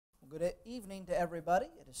Good evening to everybody.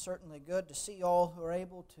 It is certainly good to see all who are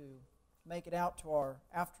able to make it out to our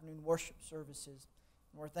afternoon worship services.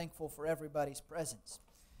 And we're thankful for everybody's presence.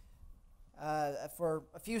 For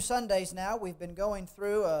a few Sundays now, we've been going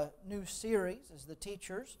through a new series as the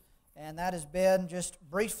teachers, and that has been just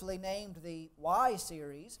briefly named the Why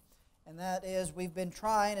series. And that is, we've been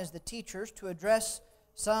trying as the teachers to address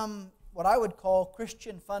some, what I would call,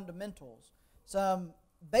 Christian fundamentals, some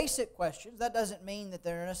basic questions. That doesn't mean that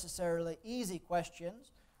they're necessarily easy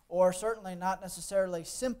questions, or certainly not necessarily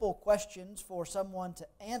simple questions for someone to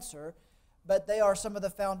answer, but they are some of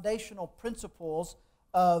the foundational principles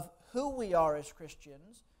of who we are as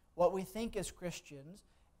Christians, what we think as Christians,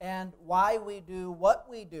 and why we do what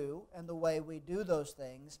we do and the way we do those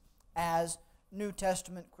things as New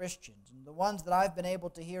Testament Christians. And the ones that I've been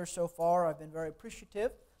able to hear so far, I've been very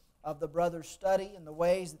appreciative of the brothers' study and the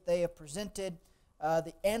ways that they have presented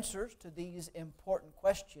the answers to these important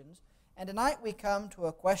questions. And tonight we come to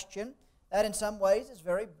a question that in some ways is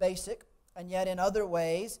very basic, and yet in other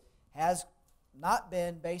ways has not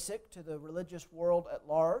been basic to the religious world at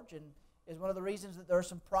large, and is one of the reasons that there are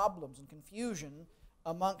some problems and confusion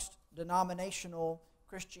amongst denominational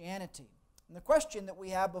Christianity. And the question that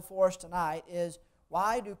we have before us tonight is,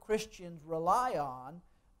 why do Christians rely on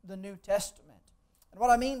the New Testament? And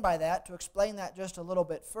what I mean by that, to explain that just a little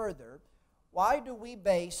bit further, why do we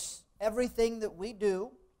base everything that we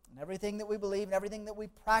do, and everything that we believe, and everything that we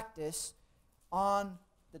practice on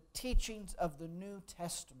the teachings of the New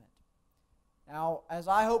Testament? Now, as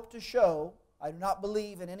I hope to show, I do not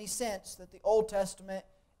believe in any sense that the Old Testament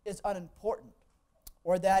is unimportant,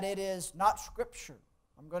 or that it is not Scripture.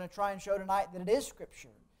 I'm going to try and show tonight that it is Scripture,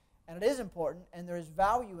 and it is important, and there is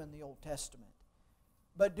value in the Old Testament.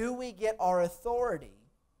 But do we get our authority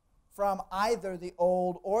from either the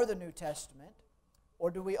Old or the New Testament, or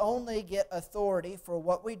do we only get authority for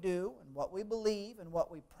what we do and what we believe and what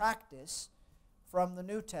we practice from the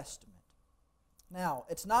New Testament? Now,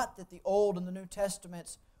 it's not that the Old and the New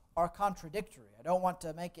Testaments are contradictory. I don't want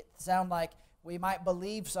to make it sound like we might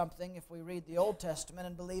believe something if we read the Old Testament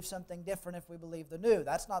and believe something different if we believe the New.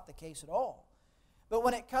 That's not the case at all. But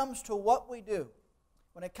when it comes to what we do,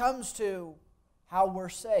 when it comes to how we're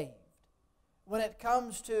saved, when it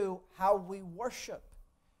comes to how we worship,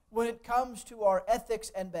 when it comes to our ethics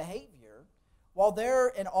and behavior, while there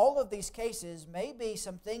in all of these cases may be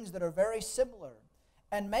some things that are very similar,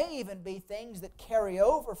 and may even be things that carry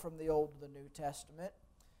over from the Old to the New Testament,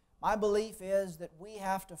 my belief is that we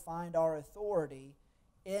have to find our authority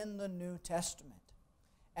in the New Testament.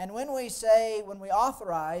 And when we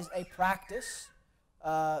authorize a practice,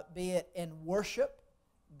 be it in worship,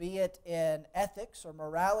 be it in ethics or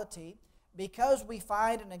morality, because we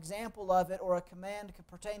find an example of it or a command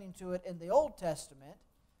pertaining to it in the Old Testament,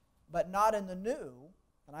 but not in the New,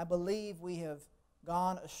 then I believe we have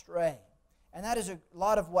gone astray. And that is a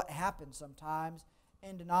lot of what happens sometimes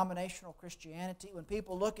in denominational Christianity. When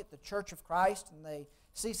people look at the Church of Christ and they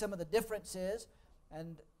see some of the differences,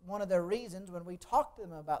 and one of their reasons when we talk to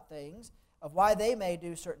them about things, of why they may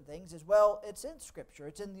do certain things, is, well, it's in Scripture,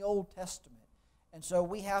 it's in the Old Testament. And so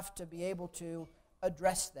we have to be able to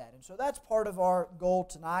address that. And so that's part of our goal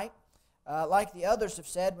tonight. Like the others have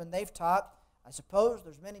said when they've taught, I suppose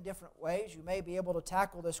there's many different ways you may be able to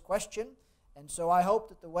tackle this question. And so I hope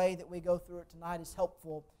that the way that we go through it tonight is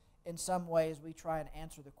helpful in some way as we try and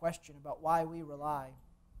answer the question about why we rely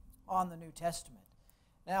on the New Testament.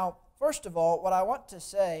 Now, first of all, what I want to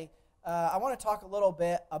say, I want to talk a little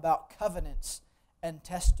bit about covenants and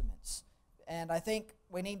testaments. And I think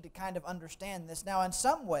we need to kind of understand this. Now, in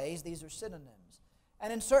some ways, these are synonyms.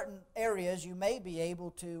 And in certain areas, you may be able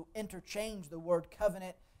to interchange the word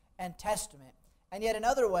covenant and testament. And yet in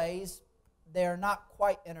other ways, they're not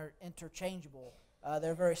quite interchangeable.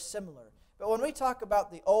 They're very similar. But when we talk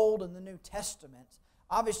about the Old and the New Testament,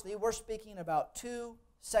 obviously we're speaking about two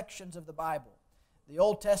sections of the Bible. The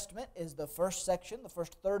Old Testament is the first section, the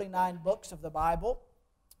first 39 books of the Bible.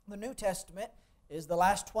 The New Testament is the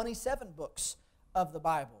last 27 books of the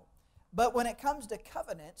Bible. But when it comes to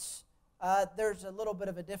covenants, there's a little bit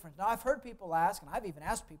of a difference. Now, I've heard people ask, and I've even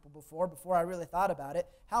asked people before I really thought about it,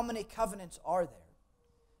 how many covenants are there?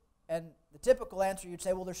 And the typical answer, you'd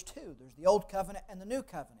say, well, there's two. There's the Old Covenant and the New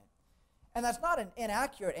Covenant. And that's not an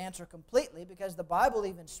inaccurate answer completely, because the Bible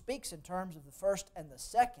even speaks in terms of the first and the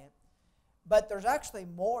second, but there's actually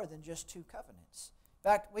more than just two covenants. In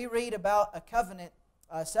fact, we read about a covenant,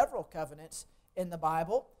 several covenants in the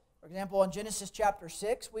Bible. For example, in Genesis chapter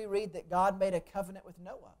 6, we read that God made a covenant with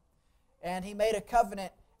Noah. And he made a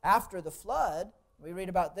covenant after the flood. We read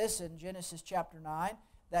about this in Genesis chapter 9,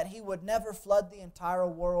 that he would never flood the entire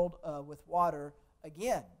world with water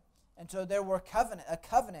again. And so there were a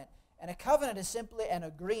covenant. And a covenant is simply an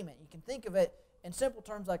agreement. You can think of it in simple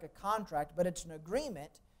terms like a contract, but it's an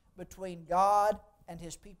agreement between God and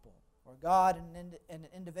His people, or God and an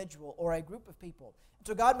individual, or a group of people. And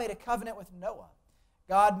so God made a covenant with Noah.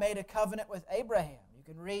 God made a covenant with Abraham. You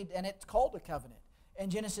can read, and it's called a covenant. In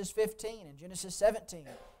Genesis 15, in Genesis 17,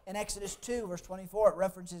 in Exodus 2, verse 24, it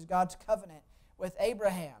references God's covenant with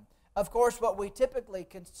Abraham. Of course, what we typically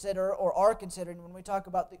consider, or are considering when we talk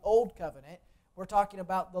about the Old Covenant, we're talking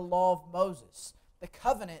about the law of Moses, the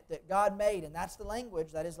covenant that God made, and that's the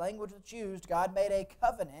language, that is language that's used. God made a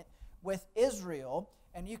covenant with Israel,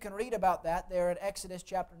 and you can read about that there in Exodus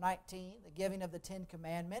chapter 19, the giving of the Ten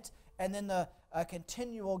Commandments, and then the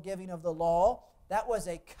continual giving of the law. That was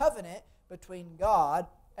a covenant between God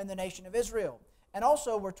and the nation of Israel. And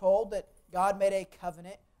also we're told that God made a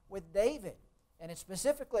covenant with David, and it's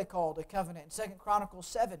specifically called a covenant in 2 Chronicles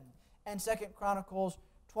 7 and 2 Chronicles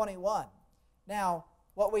 21. Now,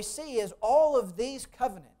 what we see is all of these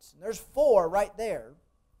covenants, and there's 4 right there,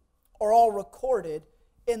 are all recorded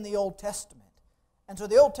in the Old Testament. And so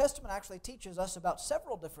the Old Testament actually teaches us about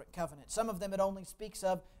several different covenants. Some of them it only speaks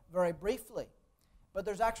of very briefly. But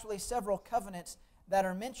there's actually several covenants that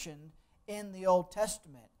are mentioned in the Old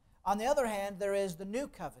Testament. On the other hand, there is the New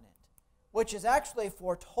Covenant, which is actually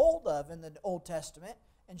foretold of in the Old Testament.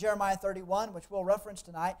 In Jeremiah 31, which we'll reference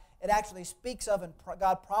tonight, it actually speaks of, and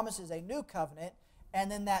God promises a new covenant, and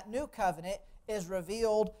then that new covenant is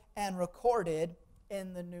revealed and recorded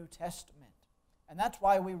in the New Testament. And that's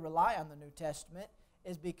why we rely on the New Testament,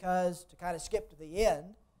 is because, to kind of skip to the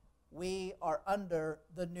end, we are under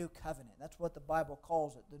the new covenant. That's what the Bible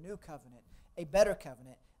calls it, the new covenant, a better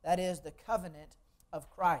covenant. That is the covenant of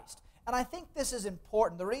Christ. And I think this is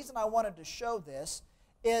important. The reason I wanted to show this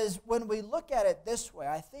is when we look at it this way,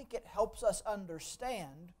 I think it helps us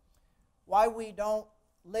understand why we don't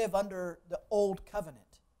live under the old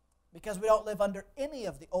covenant, because we don't live under any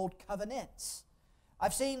of the old covenants.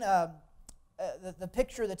 I've seen the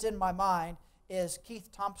picture that's in my mind is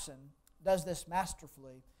Keith Thompson does this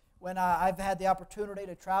masterfully. When I've had the opportunity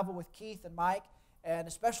to travel with Keith and Mike, and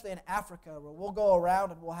especially in Africa, where we'll go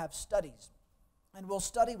around and we'll have studies, and we'll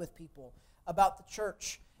study with people about the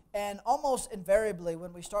church. And almost invariably,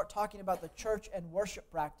 when we start talking about the church and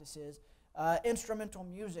worship practices, instrumental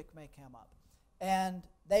music may come up. And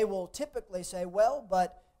they will typically say, well,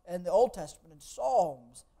 but in the Old Testament, in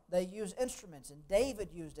Psalms, they use instruments, and David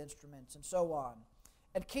used instruments, and so on.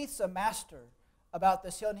 And Keith's a master about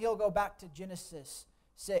this. He'll go back to Genesis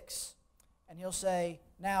 6, and he'll say,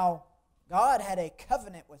 now, God had a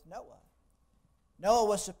covenant with Noah. Noah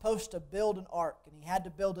was supposed to build an ark, and he had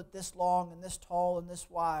to build it this long and this tall and this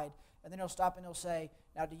wide. And then he'll stop and he'll say,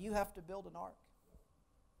 now, do you have to build an ark?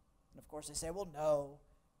 And of course they say, well, no.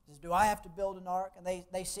 He says, do I have to build an ark? And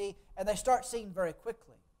they see, and they start seeing very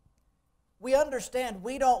quickly. We understand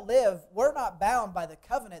we're not bound by the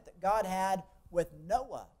covenant that God had with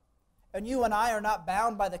Noah. And you and I are not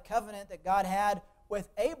bound by the covenant that God had with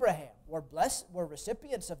Abraham. We're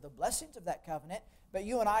recipients of the blessings of that covenant, but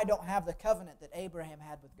you and I don't have the covenant that Abraham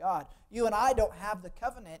had with God. You and I don't have the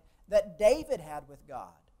covenant that David had with God.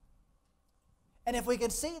 And if we can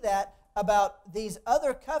see that about these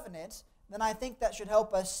other covenants, then I think that should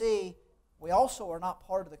help us see we also are not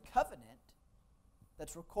part of the covenant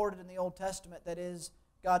that's recorded in the Old Testament, that is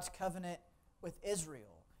God's covenant with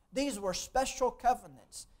Israel. These were special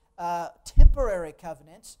covenants, temporary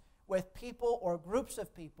covenants with people or groups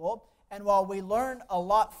of people, and while we learn a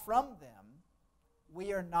lot from them,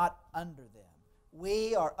 we are not under them.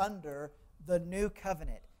 We are under the new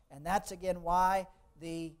covenant, and that's again why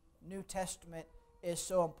the New Testament is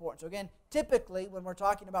so important. So again, typically when we're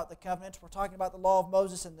talking about the covenants, we're talking about the law of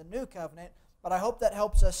Moses and the new covenant, but I hope that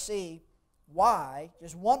helps us see why,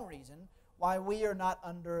 just one reason, why we are not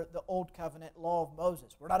under the old covenant law of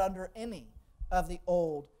Moses. We're not under any of the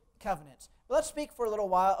old covenants. But let's speak for a little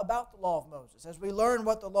while about the law of Moses. As we learn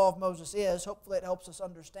what the law of Moses is, hopefully it helps us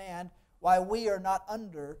understand why we are not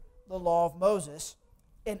under the law of Moses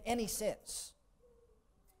in any sense.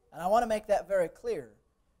 And I want to make that very clear.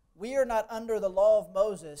 We are not under the law of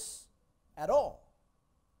Moses at all.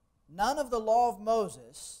 None of the law of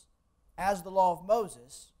Moses, as the law of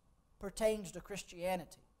Moses, pertains to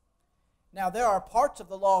Christianity. Now, there are parts of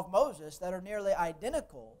the law of Moses that are nearly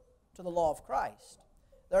identical to the law of Christ.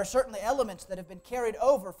 There are certainly elements that have been carried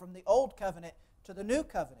over from the old covenant to the new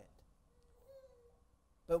covenant.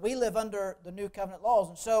 But we live under the new covenant laws.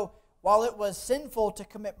 And so, while it was sinful to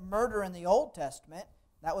commit murder in the Old Testament,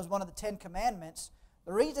 that was one of the 10 Commandments,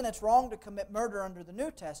 the reason it's wrong to commit murder under the New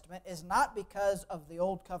Testament is not because of the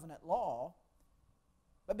Old Covenant law,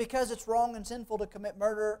 but because it's wrong and sinful to commit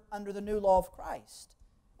murder under the new law of Christ.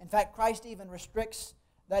 In fact, Christ even restricts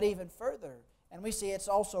that even further. And we see it's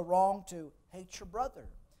also wrong to hate your brother,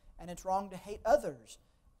 and it's wrong to hate others.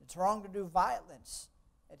 It's wrong to do violence.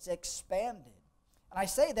 It's expanded. And I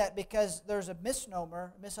say that because there's a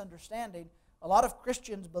misnomer, misunderstanding. A lot of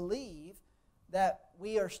Christians believe that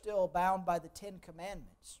we are still bound by the Ten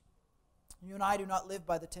Commandments. You and I do not live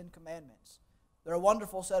by the Ten Commandments. They're a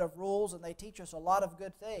wonderful set of rules, and they teach us a lot of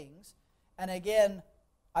good things. And again,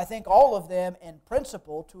 I think all of them in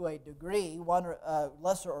principle to a degree, one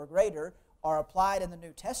lesser or greater, are applied in the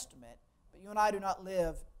New Testament. But you and I do not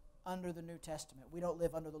live under the New Testament. We don't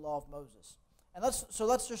live under the law of Moses. And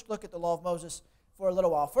let's just look at the law of Moses for a little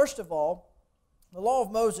while. First of all, the law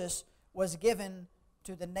of Moses was given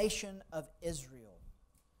to the nation of Israel.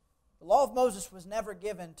 The law of Moses was never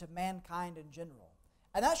given to mankind in general.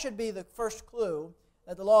 And that should be the first clue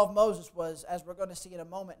that the law of Moses was, as we're going to see in a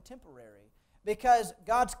moment, temporary. Because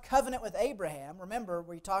God's covenant with Abraham, remember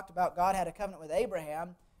we talked about God had a covenant with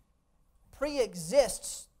Abraham,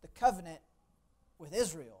 pre-exists the covenant with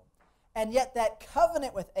Israel. And yet that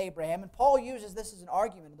covenant with Abraham, and Paul uses this as an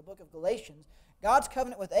argument in the book of Galatians, God's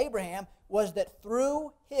covenant with Abraham was that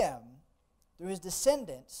through him, through his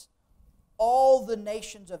descendants, all the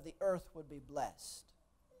nations of the earth would be blessed.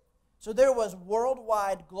 So there was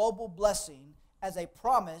worldwide global blessing as a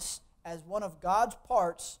promise, as one of God's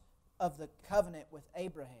parts of the covenant with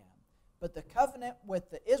Abraham. But the covenant with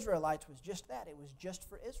the Israelites was just that. It was just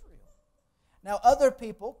for Israel. Now other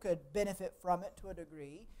people could benefit from it to a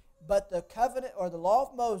degree, but the covenant or the law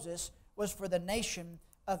of Moses was for the nation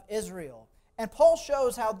of Israel. And Paul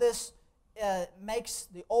shows how this makes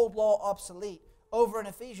the old law obsolete over in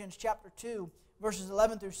Ephesians chapter 2, verses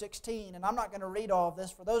 11 through 16. And I'm not going to read all of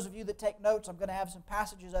this. For those of you that take notes, I'm going to have some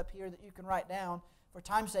passages up here that you can write down. For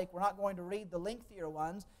time's sake, we're not going to read the lengthier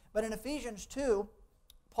ones. But in Ephesians 2,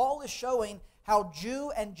 Paul is showing how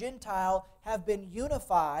Jew and Gentile have been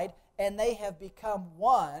unified and they have become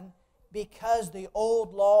one because the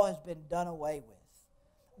old law has been done away with.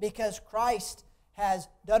 Because Christ has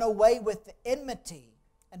done away with the enmity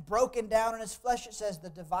and broken down in his flesh, it says, the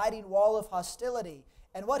dividing wall of hostility.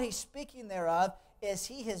 And what he's speaking thereof is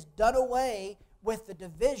he has done away with the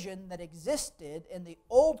division that existed in the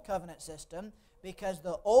old covenant system, because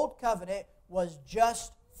the old covenant was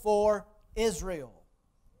just for Israel.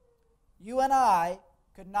 You and I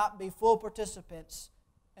could not be full participants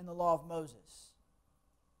in the law of Moses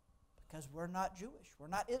because we're not Jewish, we're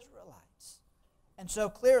not Israelites. And so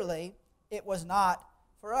clearly it was not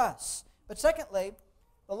for us. But secondly,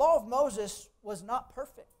 the law of Moses was not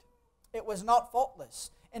perfect. It was not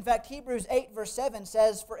faultless. In fact, Hebrews 8 verse 7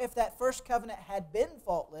 says, "For if that first covenant had been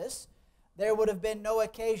faultless, there would have been no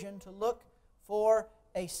occasion to look for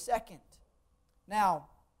a second." Now,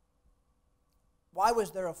 why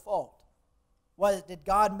was there a fault? Did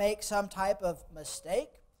God make some type of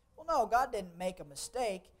mistake? Well, no, God didn't make a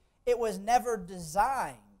mistake. It was never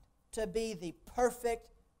designed to be the perfect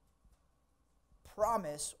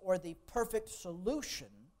promise or the perfect solution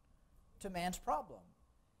to man's problem.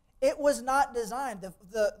 It was not designed.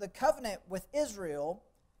 The covenant with Israel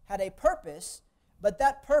had a purpose, but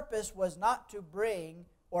that purpose was not to bring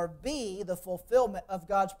or be the fulfillment of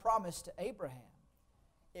God's promise to Abraham.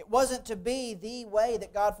 It wasn't to be the way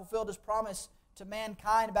that God fulfilled his promise to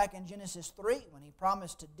mankind back in Genesis 3 when he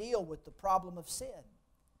promised to deal with the problem of sin.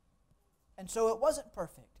 And so it wasn't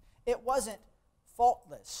perfect. It wasn't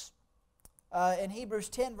faultless. In Hebrews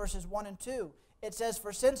 10 verses 1 and 2, it says,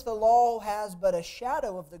 "For since the law has but a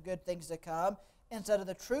shadow of the good things to come, instead of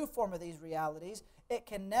the true form of these realities, it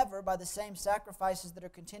can never, by the same sacrifices that are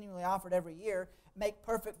continually offered every year, make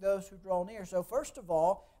perfect those who draw near." So first of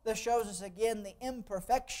all, this shows us again the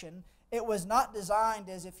imperfection. It was not designed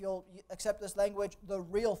as, if you'll accept this language, the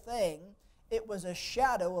real thing. It was a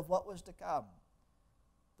shadow of what was to come.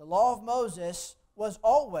 The law of Moses was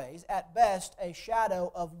always, at best, a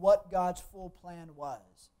shadow of what God's full plan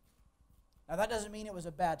was. Now that doesn't mean it was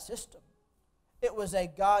a bad system. It was a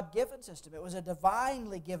God-given system. It was a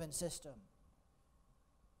divinely given system.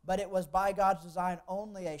 But it was by God's design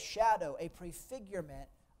only a shadow, a prefigurement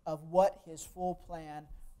of what his full plan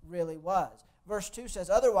really was. Verse 2 says,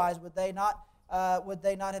 "Otherwise would they not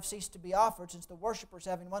have ceased to be offered, since the worshippers,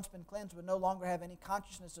 having once been cleansed, would no longer have any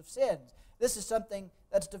consciousness of sins." This is something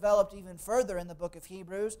that's developed even further in the book of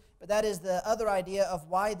Hebrews, but that is the other idea of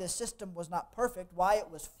why this system was not perfect, why it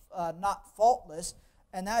was not faultless,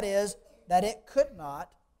 and that is that it could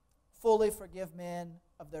not fully forgive men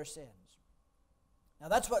of their sins. Now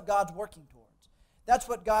that's what God's working towards. That's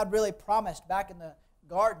what God really promised back in the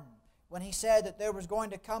garden when he said that there was going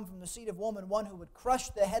to come from the seed of woman one who would crush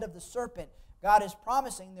the head of the serpent, God is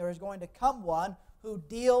promising there is going to come one who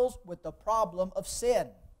deals with the problem of sin.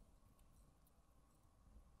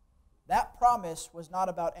 That promise was not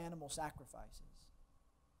about animal sacrifices.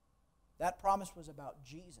 That promise was about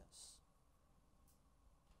Jesus.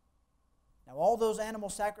 Now, all those animal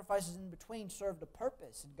sacrifices in between served a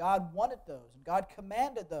purpose, and God wanted those, and God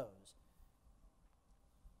commanded those.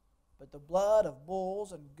 But the blood of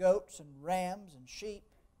bulls and goats and rams and sheep,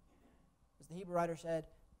 as the Hebrew writer said,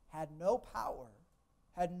 had no power,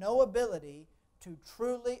 had no ability to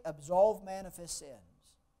truly absolve man of his sins.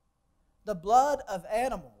 The blood of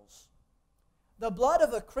animals, the blood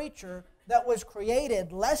of a creature that was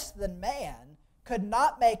created less than man, could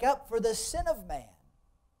not make up for the sin of man.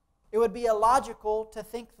 It would be illogical to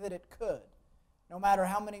think that it could, no matter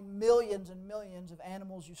how many millions and millions of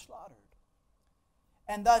animals you slaughtered.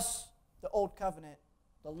 And thus, the Old Covenant,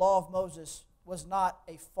 the law of Moses, was not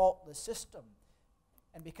a faultless system.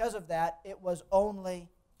 And because of that, it was only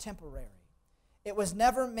temporary. It was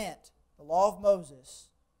never meant, the law of Moses,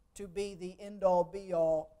 to be the end-all,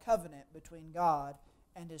 be-all covenant between God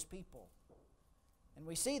and His people. And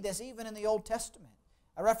we see this even in the Old Testament.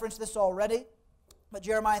 I referenced this already, but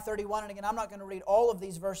Jeremiah 31, and again, I'm not going to read all of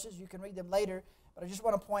these verses. You can read them later, but I just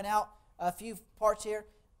want to point out a few parts here.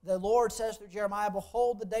 The Lord says through Jeremiah,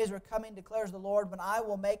 "Behold, the days are coming, declares the Lord, when I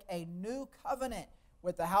will make a new covenant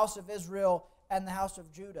with the house of Israel and the house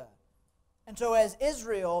of Judah." And so as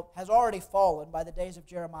Israel has already fallen by the days of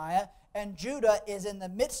Jeremiah, and Judah is in the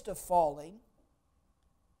midst of falling,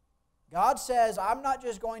 God says, I'm not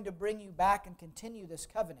just going to bring you back and continue this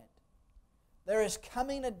covenant. There is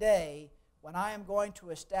coming a day when I am going to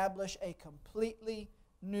establish a completely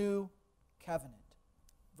new covenant.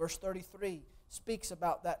 Verse 33 speaks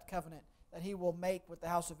about that covenant that He will make with the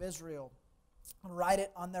house of Israel and write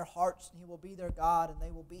it on their hearts, and He will be their God, and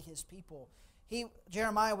they will be His people.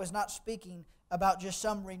 Jeremiah was not speaking about just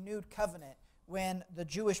some renewed covenant when the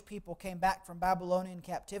Jewish people came back from Babylonian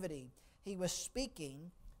captivity. He was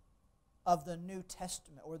speaking of the New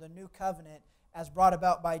Testament, or the new covenant as brought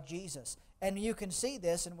about by Jesus. And you can see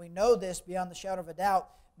this, and we know this beyond the shadow of a doubt,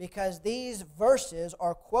 because these verses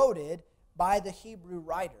are quoted by the Hebrew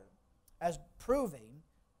writer as proving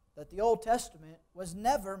that the Old Testament was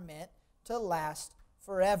never meant to last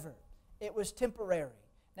forever. It was temporary.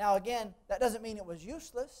 Now again, that doesn't mean it was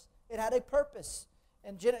useless. It had a purpose.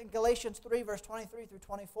 In Galatians 3, verse 23 through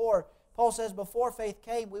 24, Paul says, "Before faith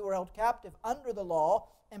came, we were held captive under the law,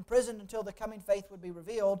 imprisoned until the coming faith would be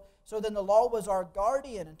revealed. So then the law was our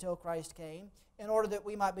guardian until Christ came, in order that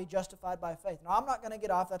we might be justified by faith." Now I'm not going to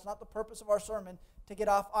get off, that's not the purpose of our sermon, to get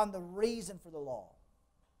off on the reason for the law.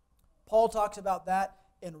 Paul talks about that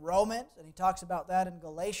in Romans, and he talks about that in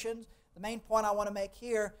Galatians. The main point I want to make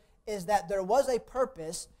here is that there was a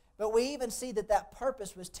purpose, but we even see that that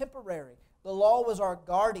purpose was temporary. The law was our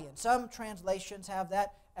guardian. Some translations have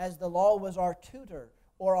that as the law was our tutor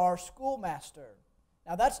or our schoolmaster.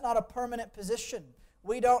 Now that's not a permanent position.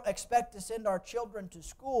 We don't expect to send our children to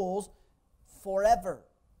schools forever.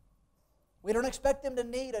 We don't expect them to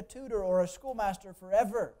need a tutor or a schoolmaster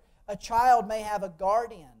forever. A child may have a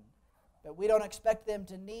guardian, but we don't expect them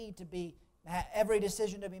to need to be every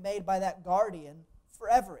decision to be made by that guardian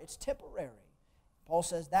forever. It's temporary. Paul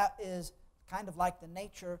says that is kind of like the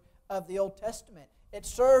nature of the Old Testament. It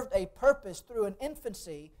served a purpose through an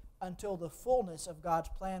infancy until the fullness of God's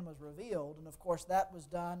plan was revealed. And of course that was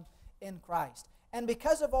done in Christ. And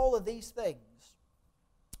because of all of these things,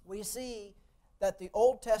 we see that the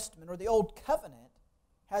Old Testament, or the Old Covenant,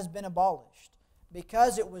 has been abolished.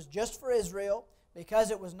 Because it was just for Israel, because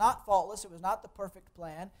it was not faultless, it was not the perfect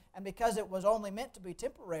plan, and because it was only meant to be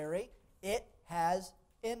temporary, it has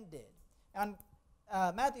ended. And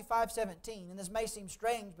Matthew 5:17, and this may seem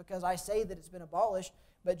strange because I say that it's been abolished,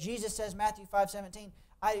 but Jesus says, Matthew 5:17,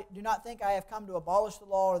 "I do not think I have come to abolish the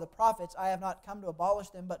law or the prophets. I have not come to abolish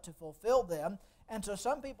them, but to fulfill them." And so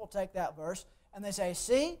some people take that verse and they say,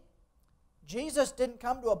 see, Jesus didn't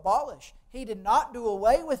come to abolish. He did not do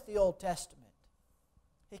away with the Old Testament.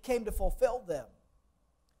 He came to fulfill them.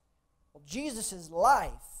 Well, Jesus'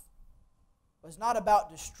 life was not about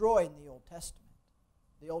destroying the Old Testament,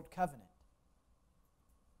 the Old Covenant.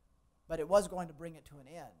 But it was going to bring it to an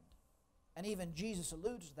end. And even Jesus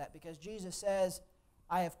alludes to that because Jesus says,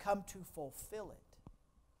 "I have come to fulfill it."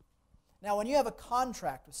 Now, when you have a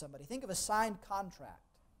contract with somebody, think of a signed contract.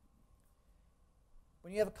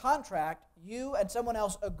 When you have a contract, you and someone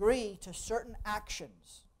else agree to certain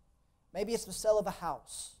actions. Maybe it's the sale of a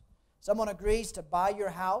house. Someone agrees to buy your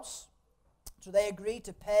house, so they agree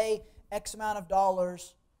to pay X amount of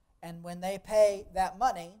dollars, and when they pay that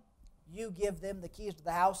money, you give them the keys to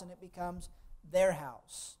the house and it becomes their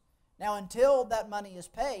house. Now, until that money is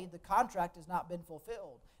paid, the contract has not been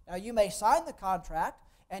fulfilled. Now, you may sign the contract,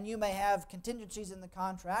 and you may have contingencies in the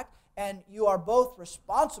contract, and you are both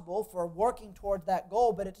responsible for working towards that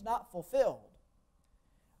goal, but it's not fulfilled.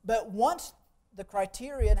 But once the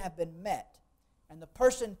criterion have been met, and the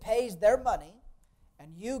person pays their money,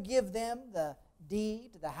 and you give them the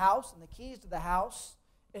deed to the house and the keys to the house,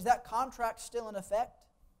 is that contract still in effect?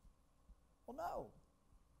 Well, no.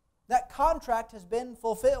 That contract has been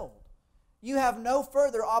fulfilled. You have no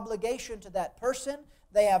further obligation to that person.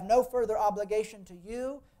 They have no further obligation to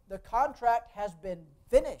you. The contract has been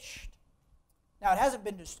finished. Now,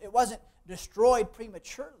 it wasn't destroyed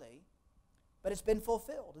prematurely, but it's been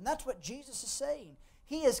fulfilled. And that's what Jesus is saying.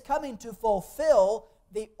 He is coming to fulfill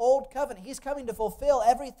the Old Covenant. He's coming to fulfill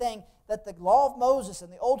everything that the law of Moses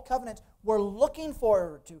and the Old Covenant were looking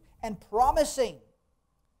forward to and promising.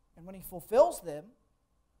 And when He fulfills them,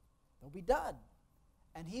 they'll be done.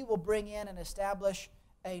 And He will bring in and establish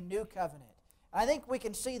a new covenant. I think we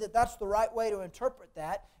can see that that's the right way to interpret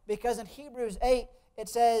that, because in Hebrews 8 it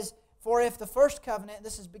says, "For if the first covenant,"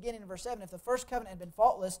 this is beginning in verse 7, "if the first covenant had been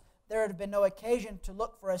faultless, there had been no occasion to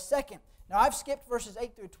look for a second." Now, I've skipped verses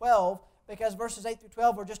 8 through 12 because verses 8 through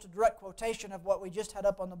 12 were just a direct quotation of what we just had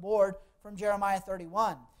up on the board from Jeremiah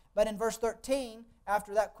 31. But in verse 13,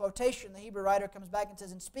 after that quotation, the Hebrew writer comes back and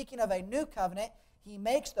says, "And speaking of a new covenant, He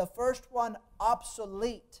makes the first one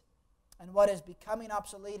obsolete, and what is becoming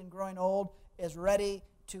obsolete and growing old is ready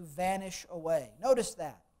to vanish away." Notice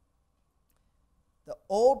that. The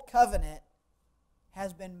old covenant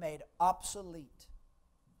has been made obsolete.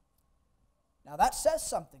 Now that says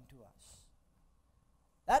something to us.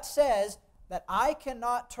 That says that I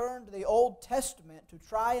cannot turn to the Old Testament to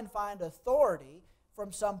try and find authority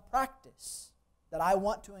from some practice that I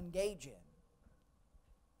want to engage in,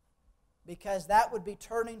 because that would be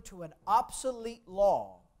turning to an obsolete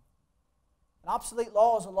law. An obsolete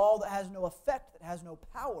law is a law that has no effect, that has no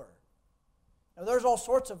power. Now, there's all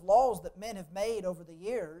sorts of laws that men have made over the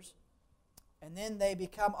years, and then they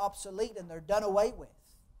become obsolete and they're done away with.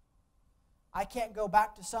 I can't go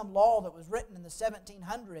back to some law that was written in the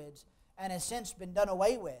 1700s and has since been done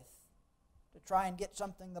away with to try and get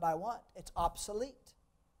something that I want. It's obsolete.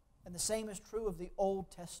 And the same is true of the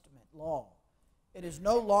Old Testament law. It is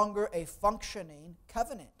no longer a functioning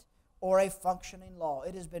covenant or a functioning law.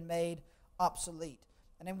 It has been made obsolete.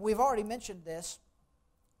 And then we've already mentioned this,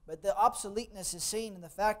 but the obsoleteness is seen in the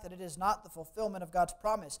fact that it is not the fulfillment of God's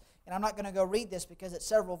promise. And I'm not going to go read this because it's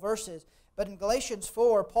several verses, but in Galatians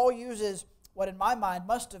 4, Paul uses what in my mind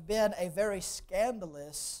must have been a very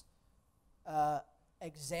scandalous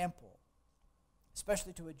example,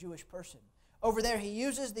 especially to a Jewish person. Over there, he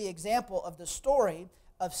uses the example of the story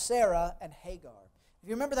of Sarah and Hagar. If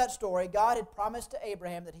you remember that story, God had promised to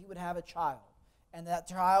Abraham that he would have a child, and that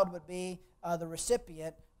child would be the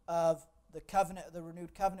recipient of the covenant, the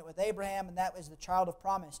renewed covenant with Abraham, and that was the child of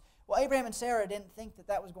promise. Well, Abraham and Sarah didn't think that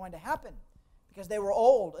that was going to happen because they were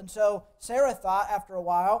old, and so Sarah thought after a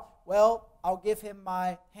while, well, I'll give him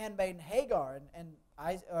my handmaiden Hagar, and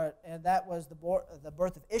that was the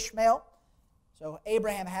birth of Ishmael. So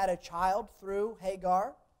Abraham had a child through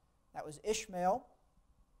Hagar. That was Ishmael.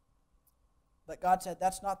 But God said,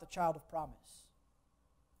 that's not the child of promise.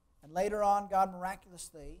 And later on, God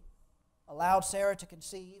miraculously allowed Sarah to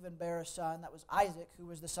conceive and bear a son. That was Isaac, who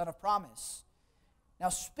was the son of promise. Now,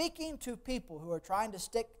 speaking to people who are trying to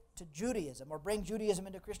stick to Judaism or bring Judaism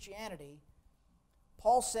into Christianity,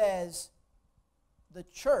 Paul says the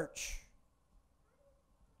church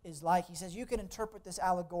is like, he says, you can interpret this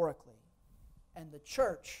allegorically, and the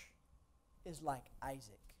church is like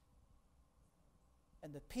Isaac.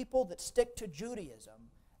 And the people that stick to Judaism,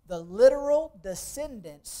 the literal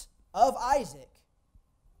descendants of Isaac,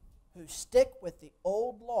 who stick with the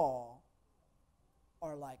old law,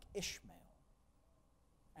 are like Ishmael.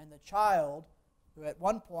 And the child, who at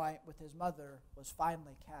one point with his mother was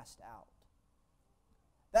finally cast out.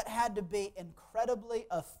 That had to be incredibly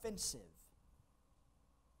offensive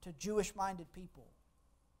to Jewish-minded people,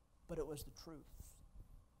 but it was the truth.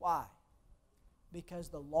 Why? Because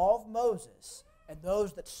the law of Moses and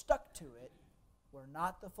those that stuck to it were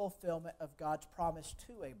not the fulfillment of God's promise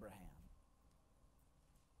to Abraham,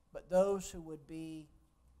 but those who would be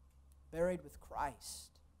buried with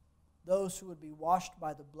Christ, those who would be washed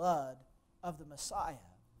by the blood of the Messiah,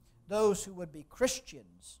 those who would be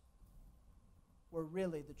Christians, were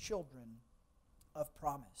really the children of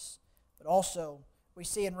promise. But also, we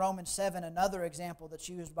see in Romans 7 another example that's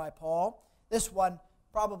used by Paul. This one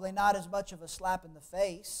probably not as much of a slap in the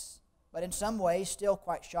face, but in some ways still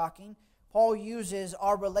quite shocking. Paul uses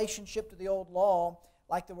our relationship to the old law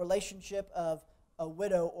like the relationship of a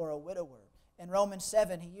widow or a widower. In Romans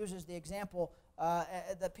 7, he uses the example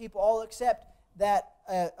that people all accept that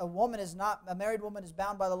a married woman is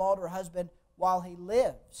bound by the law to her husband while he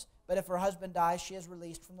lives. But if her husband dies, she is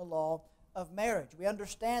released from the law of marriage. We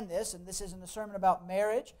understand this, and this isn't a sermon about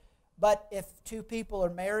marriage, but if two people are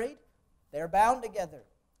married, they're bound together.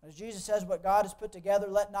 As Jesus says, what God has put together,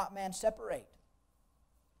 let not man separate.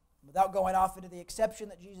 Without going off into the exception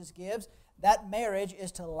that Jesus gives, that marriage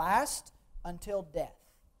is to last until death.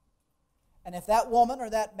 And if that woman or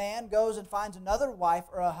that man goes and finds another wife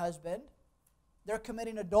or a husband, they're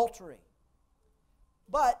committing adultery.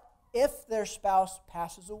 But if their spouse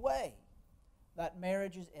passes away, that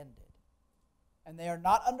marriage is ended. And they are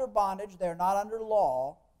not under bondage, they are not under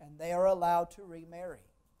law, and they are allowed to remarry.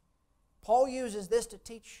 Paul uses this to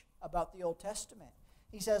teach about the Old Testament.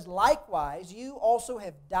 He says, likewise, you also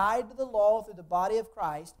have died to the law through the body of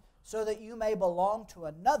Christ, so that you may belong to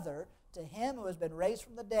another, to him who has been raised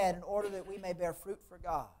from the dead, in order that we may bear fruit for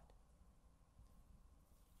God.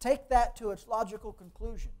 Take that to its logical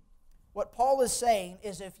conclusion. What Paul is saying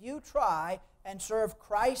is if you try and serve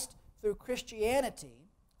Christ through Christianity,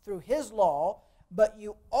 through his law, but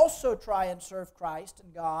you also try and serve Christ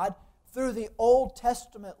and God through the Old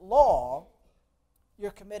Testament law,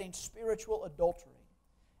 you're committing spiritual adultery.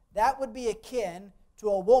 That would be akin to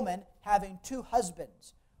a woman having two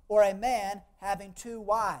husbands or a man having two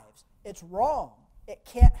wives. It's wrong. It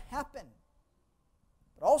can't happen.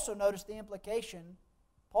 But also notice the implication.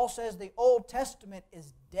 Paul says the Old Testament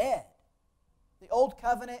is dead. The Old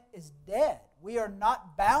Covenant is dead. We are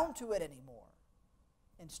not bound to it anymore.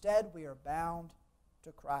 Instead, we are bound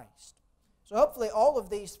to Christ. So hopefully all of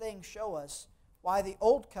these things show us why the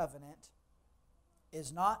Old Covenant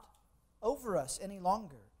is not over us any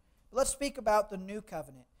longer. But let's speak about the New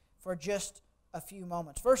Covenant for just a few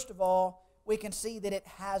moments. First of all, we can see that it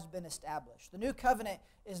has been established. The New Covenant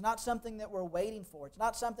is not something that we're waiting for. It's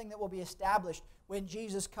not something that will be established when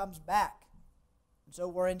Jesus comes back. And so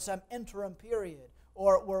we're in some interim period,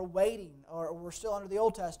 or we're waiting, or we're still under the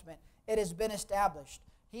Old Testament. It has been established.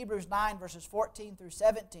 Hebrews 9, verses 14 through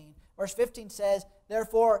 17. Verse 15 says,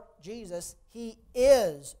 therefore, Jesus, he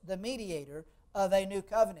is the mediator of a new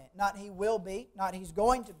covenant. Not he will be, not he's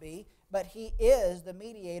going to be, but he is the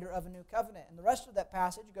mediator of a new covenant. And the rest of that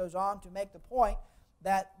passage goes on to make the point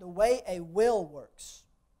that the way a will works,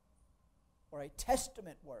 or a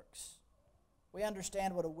testament works, we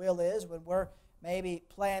understand what a will is when we're maybe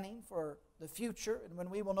planning for the future, and when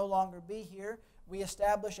we will no longer be here, we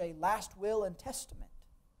establish a last will and testament.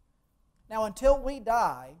 Now, until we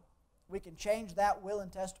die, we can change that will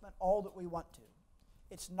and testament all that we want to.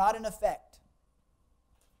 It's not in effect.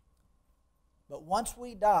 But once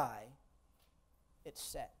we die, it's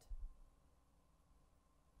set.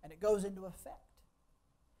 And it goes into effect.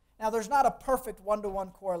 Now, there's not a perfect one-to-one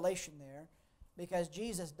correlation there, because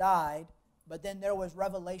Jesus died, but then there was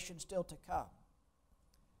revelation still to come.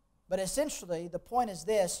 But essentially, the point is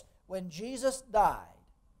this: when Jesus died,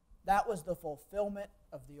 that was the fulfillment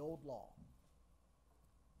of the old law.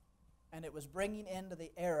 And it was bringing into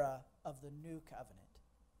the era of the new covenant.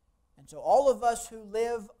 And so all of us who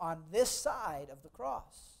live on this side of the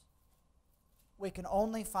cross, we can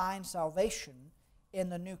only find salvation in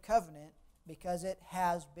the new covenant because it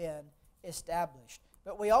has been established.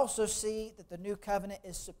 But we also see that the new covenant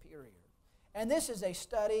is superior. And this is a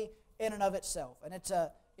study in and of itself. And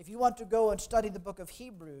if you want to go and study the book of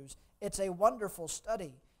Hebrews, it's a wonderful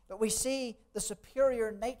study. But we see the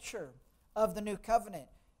superior nature of the new covenant.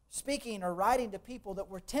 Speaking or writing to people that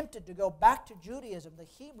were tempted to go back to Judaism, the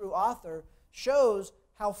Hebrew author shows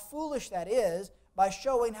how foolish that is by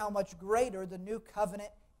showing how much greater the new covenant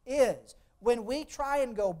is. When we try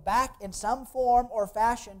and go back in some form or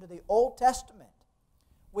fashion to the Old Testament,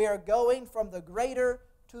 we are going from the greater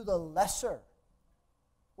to the lesser.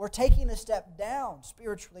 We're taking a step down,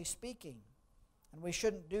 spiritually speaking, and we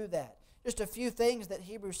shouldn't do that. Just a few things that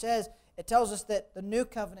Hebrews says. It tells us that the new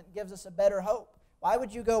covenant gives us a better hope. Why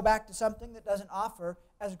would you go back to something that doesn't offer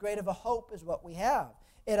as great of a hope as what we have?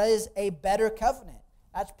 It is a better covenant.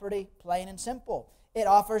 That's pretty plain and simple. It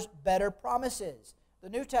offers better promises. The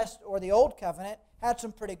New Testament or the Old Covenant had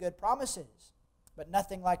some pretty good promises, but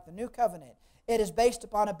nothing like the New Covenant. It is based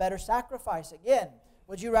upon a better sacrifice. Again,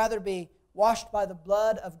 would you rather be washed by the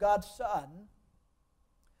blood of God's Son,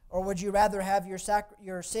 or would you rather have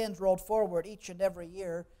your sins rolled forward each and every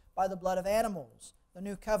year by the blood of animals? The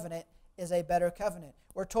New Covenant is a better covenant.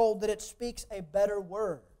 We're told that it speaks a better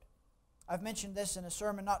word. I've mentioned this in a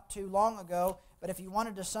sermon not too long ago, but if you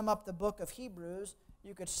wanted to sum up the book of Hebrews,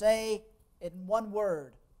 you could say in one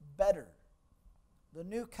word, better. The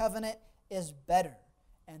new covenant is better,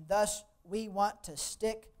 and thus we want to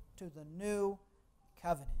stick to the new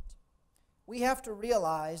covenant. We have to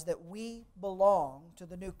realize that we belong to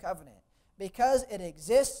the new covenant. Because it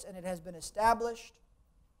exists and it has been established,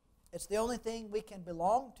 it's the only thing we can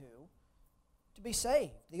belong to be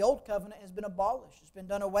saved. The old covenant has been abolished. It's been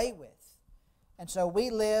done away with. And so we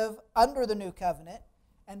live under the new covenant,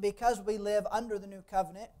 and because we live under the new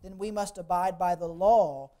covenant, then we must abide by the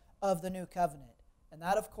law of the new covenant. And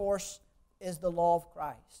that, of course, is the law of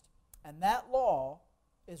Christ. And that law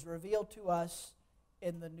is revealed to us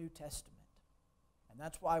in the New Testament. And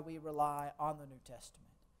that's why we rely on the New Testament.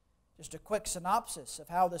 Just a quick synopsis of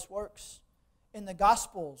how this works. In the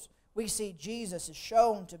Gospels, we see Jesus is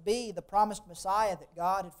shown to be the promised Messiah that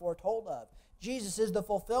God had foretold of. Jesus is the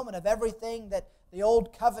fulfillment of everything that the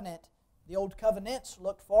old covenants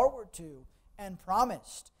looked forward to and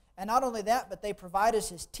promised. And not only that, but they provide us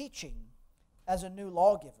His teaching as a new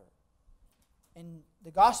lawgiver. In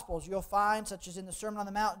the Gospels, you'll find, such as in the Sermon on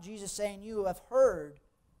the Mount, Jesus saying, "You have heard,"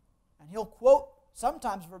 and He'll quote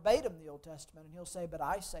sometimes verbatim the Old Testament, and He'll say, "But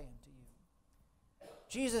I say unto you."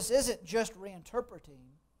 Jesus isn't just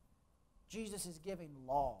reinterpreting. Jesus is giving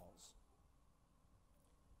laws.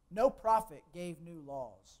 No prophet gave new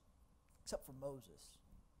laws, except for Moses.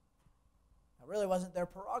 It really wasn't their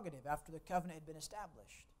prerogative after the covenant had been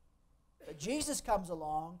established. But Jesus comes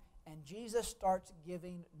along, and Jesus starts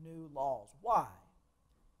giving new laws. Why?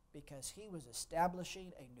 Because He was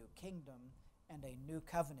establishing a new kingdom and a new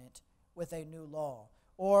covenant with a new law.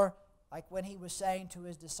 Or like when He was saying to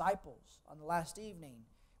His disciples on the last evening,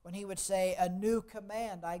 when He would say, "A new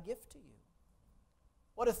command I give to you."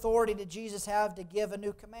 What authority did Jesus have to give a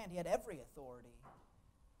new command? He had every authority,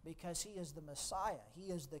 because He is the Messiah.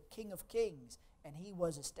 He is the King of Kings, and He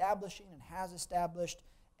was establishing and has established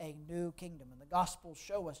a new kingdom. And the Gospels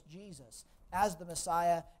show us Jesus as the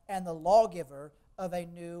Messiah and the lawgiver of a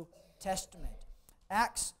new testament.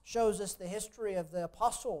 Acts shows us the history of the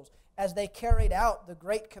apostles as they carried out the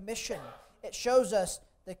Great Commission. It shows us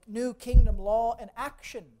the new kingdom law in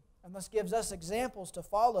action, and this gives us examples to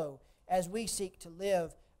follow as we seek to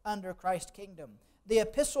live under Christ's kingdom. The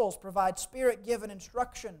epistles provide Spirit-given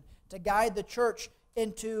instruction to guide the church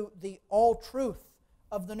into the all truth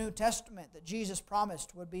of the New Testament that Jesus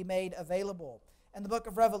promised would be made available. And the book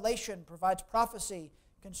of Revelation provides prophecy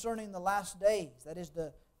concerning the last days, that is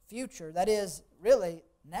the future, that is really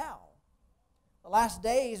now. The last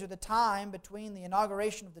days are the time between the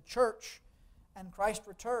inauguration of the church and Christ's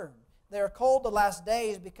return. They are called the last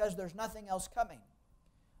days because there's nothing else coming.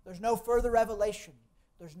 There's no further revelation.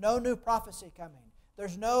 There's no new prophecy coming.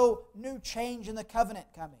 There's no new change in the covenant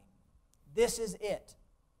coming. This is it.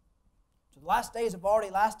 So the last days have already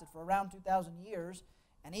lasted for around 2,000 years,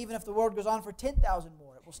 and even if the world goes on for 10,000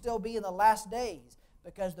 more, it will still be in the last days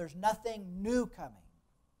because there's nothing new coming.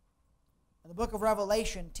 And the book of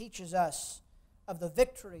Revelation teaches us of the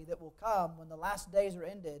victory that will come when the last days are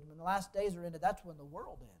ended. When the last days are ended, that's when the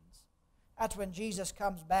world ends. That's when Jesus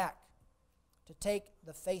comes back to take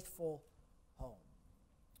the faithful home.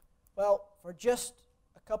 Well, for just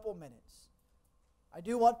a couple minutes, I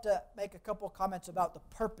do want to make a couple comments about the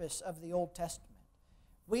purpose of the Old Testament.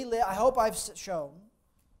 I hope I've shown,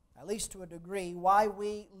 at least to a degree, why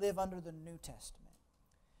we live under the New Testament.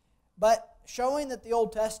 But showing that the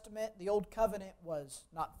Old Testament, the Old Covenant, was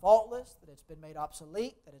not faultless, that it's been made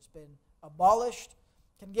obsolete, that it's been abolished,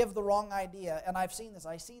 can give the wrong idea. And I've seen this.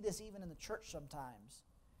 I see this even in the church sometimes,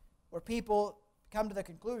 where people come to the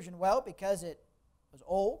conclusion, well, because it was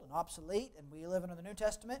old and obsolete and we live under the New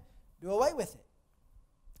Testament, do away with it.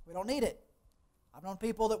 We don't need it. I've known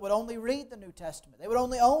people that would only read the New Testament. They would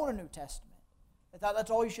only own a New Testament. They thought that's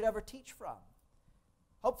all you should ever teach from.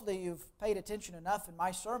 Hopefully you've paid attention enough in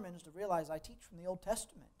my sermons to realize I teach from the Old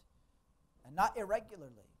Testament, and not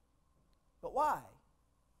irregularly. But why?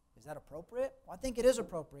 Is that appropriate? Well, I think it is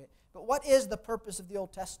appropriate. But what is the purpose of the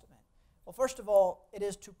Old Testament? Well, first of all, it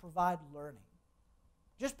is to provide learning.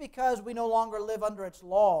 Just because we no longer live under its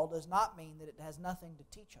law does not mean that it has nothing to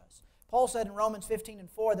teach us. Paul said in Romans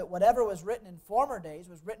 15:4 that whatever was written in former days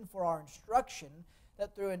was written for our instruction,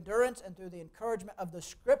 that through endurance and through the encouragement of the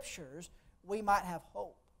Scriptures we might have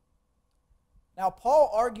hope. Now, Paul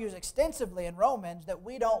argues extensively in Romans that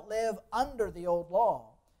we don't live under the old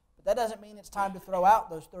law. But that doesn't mean it's time to throw out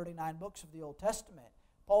those 39 books of the Old Testament.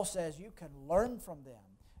 Paul says you can learn from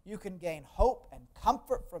them. You can gain hope and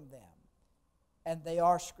comfort from them. And they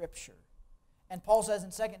are Scripture. And Paul says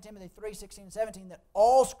in 2 Timothy 3:16-17 that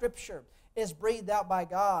all Scripture is breathed out by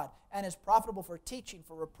God and is profitable for teaching,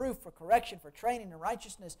 for reproof, for correction, for training in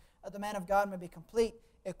righteousness, that the man of God may be complete,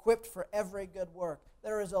 equipped for every good work.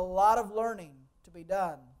 There is a lot of learning to be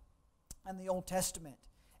done in the Old Testament.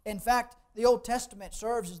 In fact, the Old Testament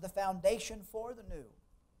serves as the foundation for the New.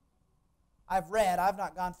 I've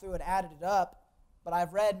not gone through and added it up, but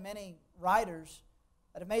I've read many writers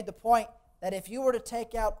that have made the point that if you were to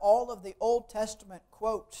take out all of the Old Testament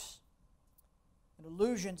quotes and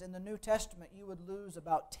allusions in the New Testament, you would lose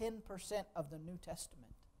about 10% of the New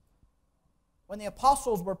Testament. When the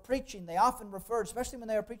apostles were preaching, they often referred, especially when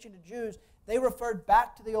they were preaching to Jews, they referred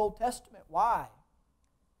back to the Old Testament. Why?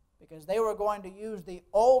 Because they were going to use the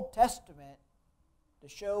Old Testament to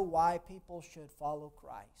show why people should follow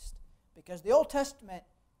Christ. Because the Old Testament,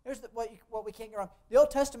 here's what we can't get wrong. The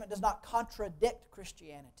Old Testament does not contradict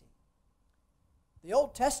Christianity. The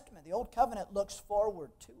Old Testament, the Old Covenant, looks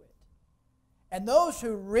forward to it. And those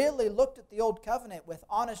who really looked at the Old Covenant with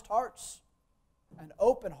honest hearts and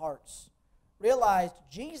open hearts realized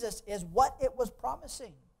Jesus is what it was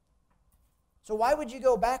promising. So why would you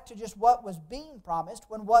go back to just what was being promised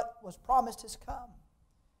when what was promised has come?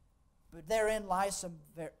 But therein lies some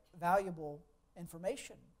valuable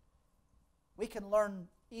information. We can learn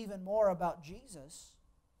even more about Jesus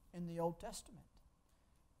in the Old Testament.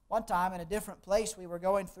 One time in a different place, we were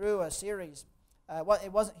going through a series.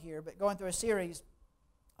 It wasn't here, but going through a series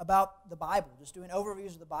about the Bible, just doing overviews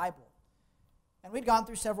of the Bible. And we'd gone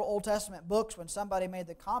through several Old Testament books when somebody made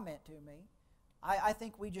the comment to me, I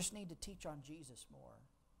think we just need to teach on Jesus more.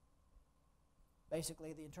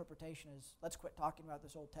 Basically, the interpretation is, let's quit talking about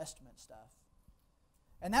this Old Testament stuff.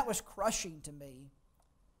 And that was crushing to me,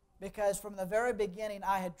 because from the very beginning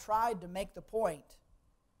I had tried to make the point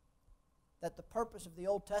that the purpose of the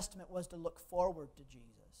Old Testament was to look forward to Jesus.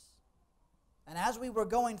 And as we were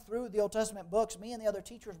going through the Old Testament books, me and the other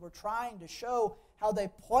teachers were trying to show how they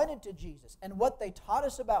pointed to Jesus and what they taught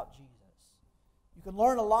us about Jesus. You can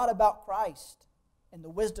learn a lot about Christ in the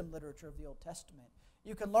wisdom literature of the Old Testament.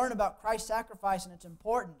 You can learn about Christ's sacrifice and its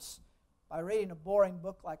importance by reading a boring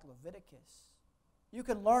book like Leviticus. You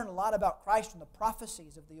can learn a lot about Christ from the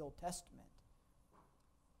prophecies of the Old Testament.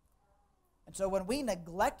 And so when we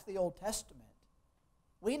neglect the Old Testament,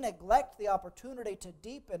 we neglect the opportunity to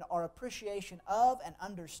deepen our appreciation of and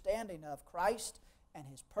understanding of Christ and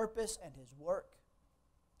His purpose and His work.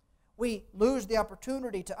 We lose the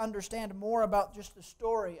opportunity to understand more about just the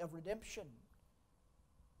story of redemption.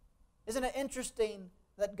 Isn't it interesting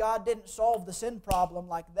that God didn't solve the sin problem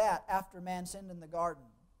like that after man sinned in the garden?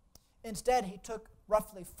 Instead, He took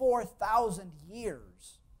roughly 4,000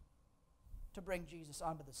 years to bring Jesus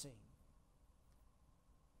onto the scene.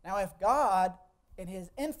 Now, if God, in His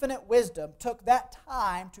infinite wisdom, took that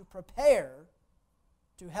time to prepare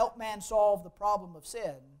to help man solve the problem of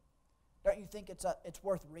sin, don't you think it's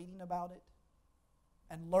worth reading about it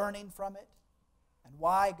and learning from it and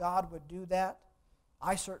why God would do that?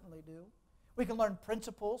 I certainly do. We can learn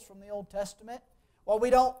principles from the Old Testament. While we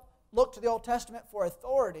don't look to the Old Testament for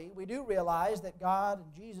authority, we do realize that God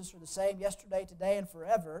and Jesus are the same yesterday, today, and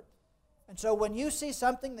forever. And so when you see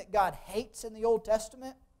something that God hates in the Old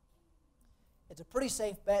Testament, it's a pretty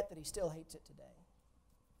safe bet that He still hates it today.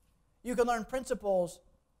 You can learn principles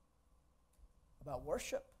about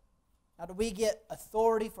worship. Now, do we get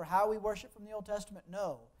authority for how we worship from the Old Testament?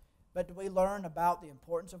 No. But do we learn about the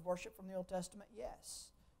importance of worship from the Old Testament?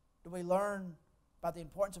 Yes. Do we learn about the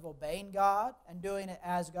importance of obeying God and doing it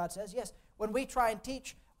as God says? Yes. When we try and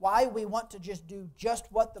teach why we want to just do just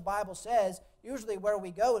what the Bible says, usually where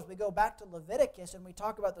we go is we go back to Leviticus and we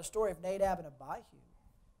talk about the story of Nadab and Abihu.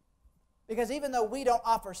 Because even though we don't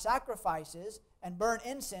offer sacrifices and burn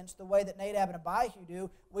incense the way that Nadab and Abihu do,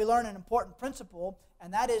 we learn an important principle,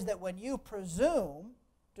 and that is that when you presume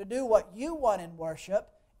to do what you want in worship,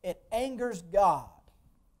 it angers God.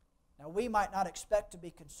 Now, we might not expect to be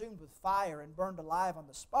consumed with fire and burned alive on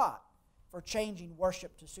the spot for changing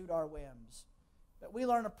worship to suit our whims. But we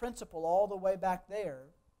learn a principle all the way back there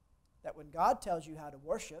that when God tells you how to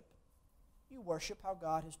worship, you worship how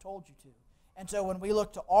God has told you to. And so when we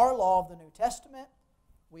look to our law of the New Testament,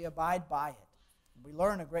 we abide by it. We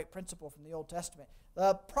learn a great principle from the Old Testament.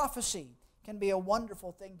 The prophecy can be a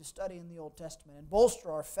wonderful thing to study in the Old Testament and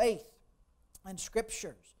bolster our faith and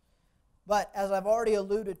Scriptures. But as I've already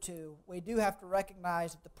alluded to, we do have to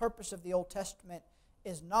recognize that the purpose of the Old Testament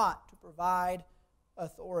is not to provide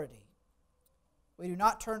authority. We do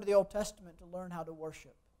not turn to the Old Testament to learn how to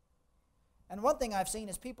worship. And one thing I've seen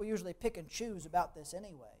is people usually pick and choose about this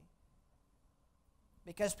anyway,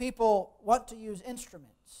 because people want to use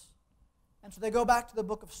instruments. And so they go back to the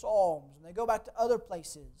book of Psalms, and they go back to other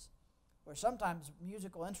places where sometimes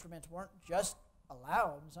musical instruments weren't just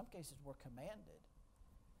allowed, in some cases were commanded.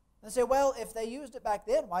 And they say, well, if they used it back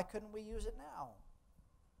then, why couldn't we use it now?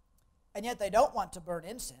 And yet they don't want to burn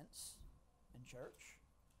incense in church.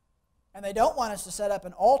 And they don't want us to set up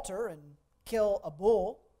an altar and kill a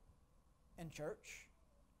bull in church.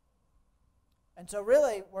 And so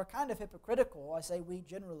really, we're kind of hypocritical, I say we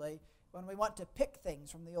generally, when we want to pick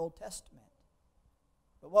things from the Old Testament.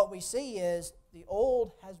 But what we see is the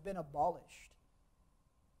old has been abolished.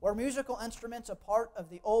 Were musical instruments a part of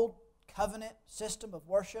the Old Covenant system of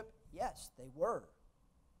worship? Yes, they were.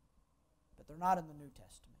 But they're not in the New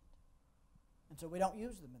Testament. And so we don't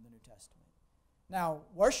use them in the New Testament. Now,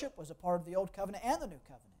 worship was a part of the Old Covenant and the New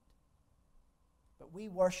Covenant. But we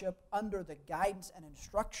worship under the guidance and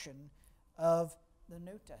instruction of the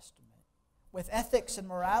New Testament, with ethics and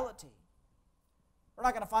morality. We're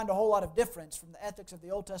not going to find a whole lot of difference from the ethics of the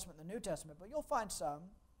Old Testament and the New Testament, but you'll find some.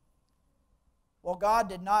 Well, God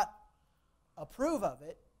did not approve of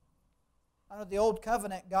it. Under the Old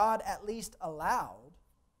Covenant, God at least allowed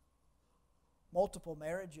multiple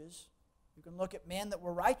marriages. You can look at men that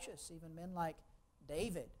were righteous, even men like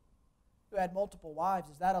David, who had multiple wives.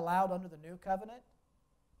 Is that allowed under the New Covenant?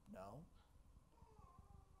 No.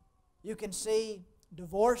 You can see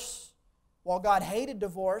divorce. While God hated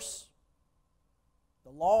divorce, the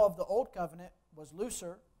law of the Old Covenant was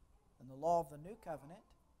looser than the law of the New Covenant.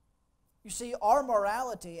 You see, our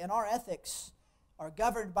morality and our ethics are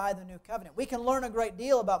governed by the New Covenant. We can learn a great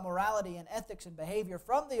deal about morality and ethics and behavior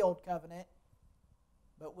from the Old Covenant,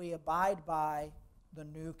 but we abide by the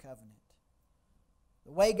New Covenant.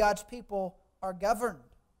 The way God's people are governed.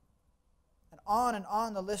 And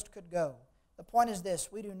on the list could go. The point is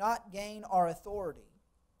this: we do not gain our authority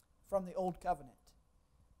from the Old Covenant.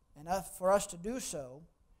 And for us to do so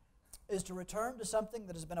is to return to something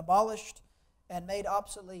that has been abolished and made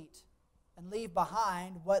obsolete and leave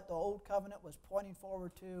behind what the Old Covenant was pointing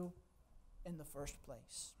forward to in the first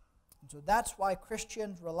place. And so that's why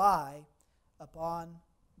Christians rely upon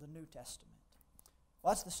the New Testament.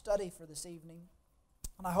 Well, that's the study for this evening.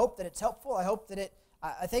 And I hope that it's helpful.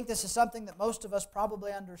 I think this is something that most of us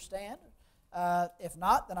probably understand. If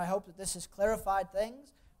not, then I hope that this has clarified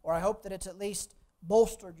things, or I hope that it's at least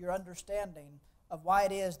bolstered your understanding of why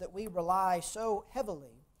it is that we rely so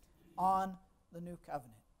heavily on the New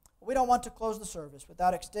Covenant. We don't want to close the service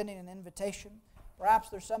without extending an invitation.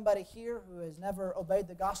 Perhaps there's somebody here who has never obeyed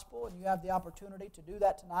the gospel, and you have the opportunity to do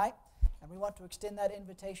that tonight, and we want to extend that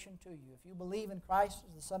invitation to you. If you believe in Christ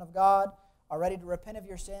as the Son of God, are ready to repent of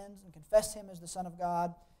your sins and confess Him as the Son of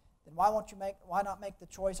God, then why not make the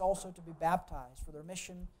choice also to be baptized for the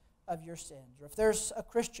remission of your sins? Or if there's a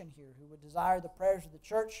Christian here who would desire the prayers of the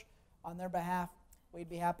church on their behalf, we'd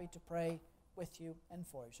be happy to pray with you and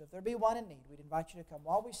for you. So if there be one in need, we'd invite you to come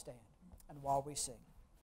while we stand and while we sing.